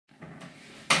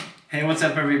Hey, what's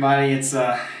up, everybody? It's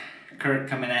Kurt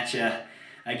coming at you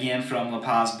again from La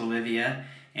Paz, Bolivia.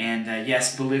 And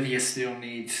yes, Bolivia still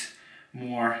needs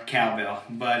more cowbell.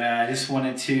 But I just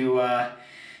wanted to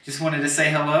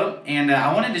say hello, and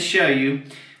I wanted to show you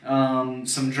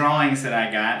some drawings that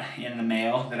I got in the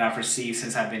mail that I've received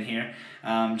since I've been here,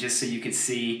 just so you could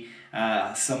see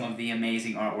some of the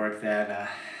amazing artwork that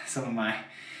some of my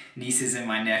nieces and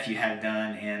my nephew have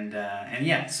done. And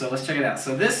yeah, so let's check it out.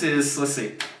 So this is, let's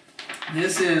see.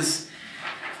 This is,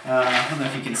 I don't know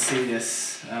if you can see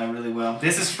this really well.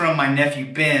 This is from my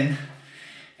nephew Ben,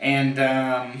 and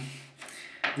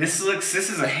this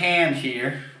is a hand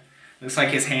here. Looks like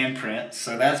his handprint,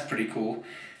 so that's pretty cool.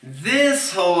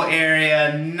 This whole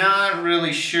area, not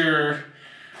really sure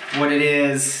what it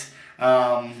is, but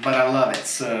I love it.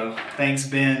 So thanks,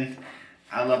 Ben.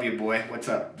 I love you, boy. What's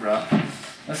up, bro?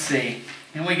 Let's see.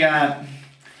 And we got,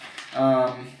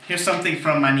 here's something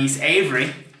from my niece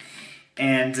Avery.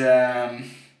 And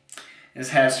this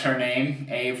has her name,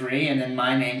 Avery, and then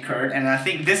my name, Kurt. And I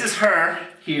think this is her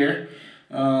here,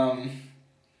 of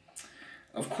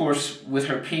course, with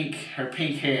her pink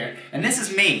hair. And this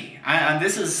is me. I'm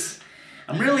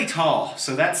really tall,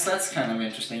 so that's kind of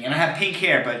interesting. And I have pink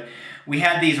hair, but we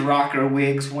had these rocker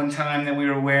wigs one time that we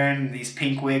were wearing, these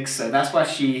pink wigs. So that's why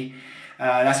she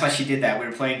did that. We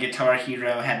were playing Guitar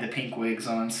Hero, had the pink wigs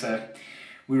on, so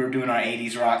we were doing our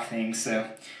 80s rock thing. So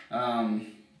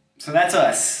that's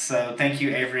us. So thank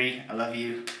you, Avery. I love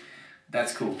you.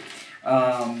 That's cool.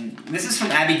 This is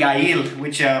from Abigail,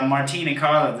 which Martine and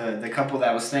Carla, the couple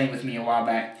that was staying with me a while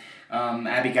back.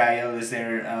 Abigail is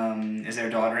their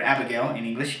daughter, Abigail in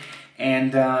English,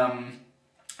 and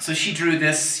so she drew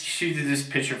this. She did this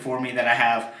picture for me that I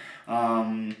have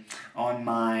on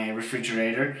my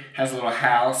refrigerator. Has a little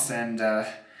house and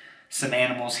some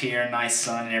animals here, nice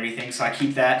sun and everything. So I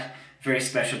keep that very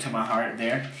special to my heart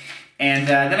there. And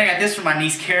then I got this from my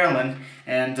niece Carolyn,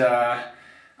 and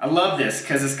I love this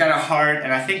because it's got a heart,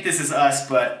 and I think this is us,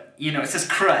 but you know, it says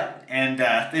Krut, and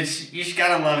you just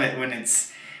gotta love it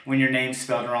when your name's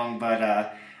spelled wrong.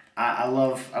 But I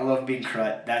love being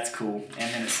Krut. That's cool.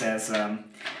 And then it says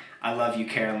I love you,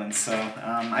 Carolyn. So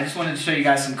I just wanted to show you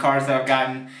guys some cards that I've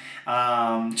gotten.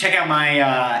 Check out my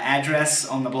address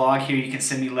on the blog here. You can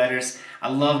send me letters. I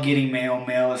love getting mail.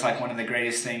 Mail is like one of the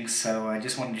greatest things. So I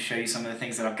just wanted to show you some of the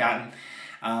things that I've gotten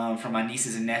from my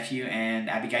nieces and nephew and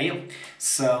Abigail.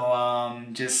 So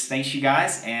just thanks you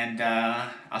guys, and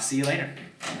I'll see you later.